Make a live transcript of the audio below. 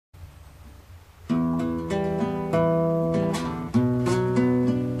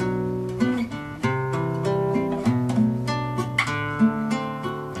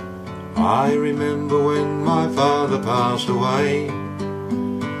I remember when my father passed away,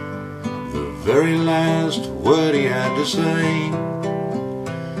 the very last word he had to say,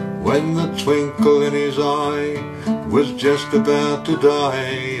 when the twinkle in his eye was just about to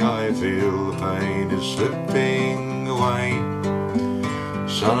die. I feel the pain is slipping away.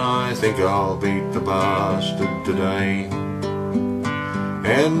 Son, I think I'll beat the bastard today.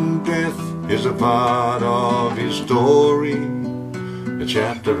 And death is a part of his story. A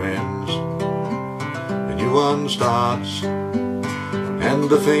chapter ends, a new one starts, and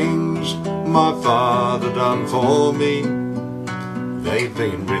the things my father done for me, they've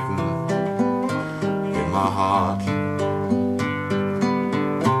been written in my heart.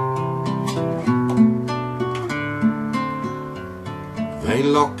 They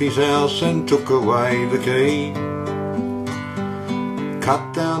locked his house and took away the key,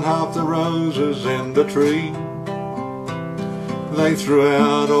 cut down half the roses in the tree. They threw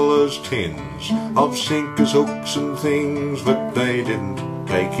out all those tins of sinkers, hooks and things, but they didn't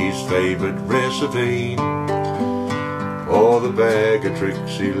take his favourite recipe, or the bag of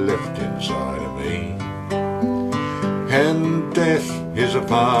tricks he left inside of me. And death is a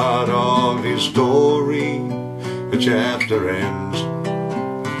part of his story. A chapter ends,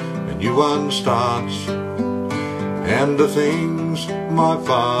 a new one starts, and the things my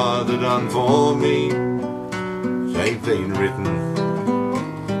father done for me, they've been written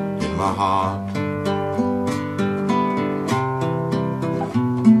in my heart.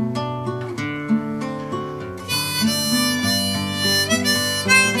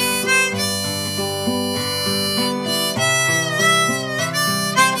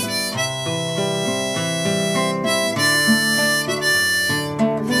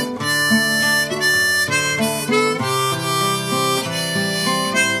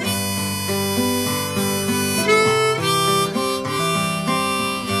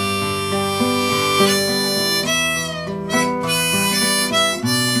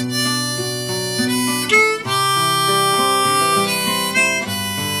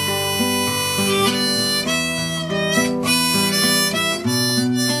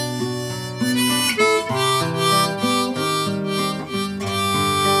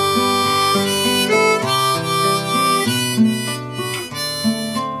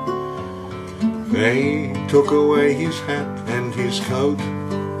 They took away his hat and his coat,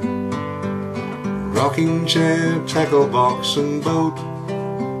 rocking chair, tackle box and boat,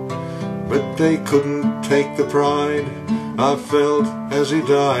 but they couldn't take the pride I felt as he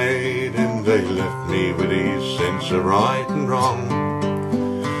died, and they left me with his sense of right and wrong.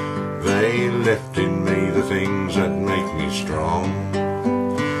 They left in me the things that make me strong.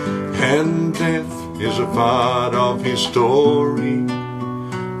 And death is a part of his story.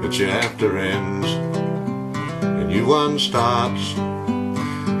 A chapter ends, a new one starts,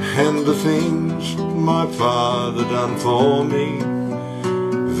 and the things my father done for me,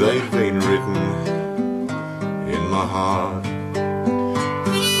 they've been written in my heart.